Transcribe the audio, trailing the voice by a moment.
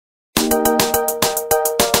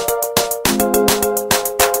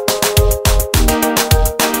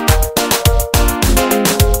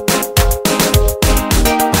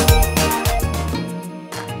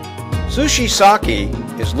Sushi Sake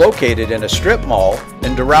is located in a strip mall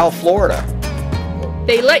in Doral, Florida.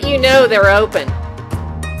 They let you know they're open.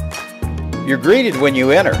 You're greeted when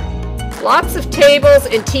you enter. Lots of tables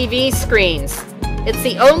and TV screens. It's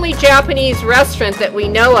the only Japanese restaurant that we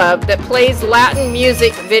know of that plays Latin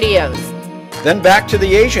music videos. Then back to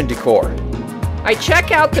the Asian decor. I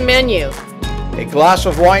check out the menu. A glass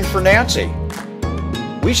of wine for Nancy.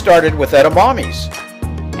 We started with edamames.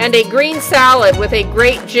 And a green salad with a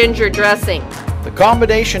great ginger dressing. The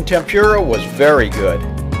combination tempura was very good.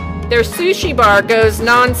 Their sushi bar goes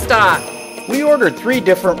non-stop. We ordered 3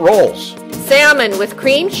 different rolls. Salmon with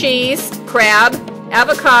cream cheese, crab,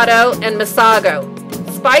 avocado, and masago.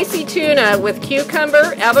 Spicy tuna with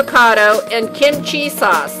cucumber, avocado, and kimchi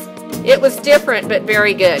sauce. It was different but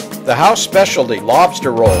very good. The house specialty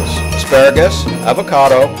lobster rolls, asparagus,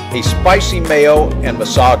 avocado, a spicy mayo, and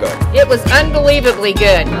masago. It was unbelievably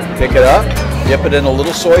good. Pick it up, dip it in a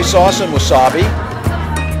little soy sauce and wasabi,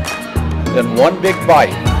 then one big bite.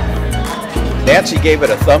 Nancy gave it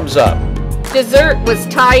a thumbs up. Dessert was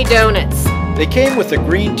Thai donuts. They came with a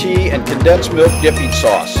green tea and condensed milk dipping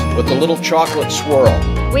sauce with a little chocolate swirl.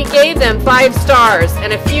 We gave them 5 stars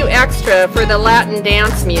and a few extra for the Latin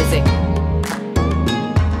dance music.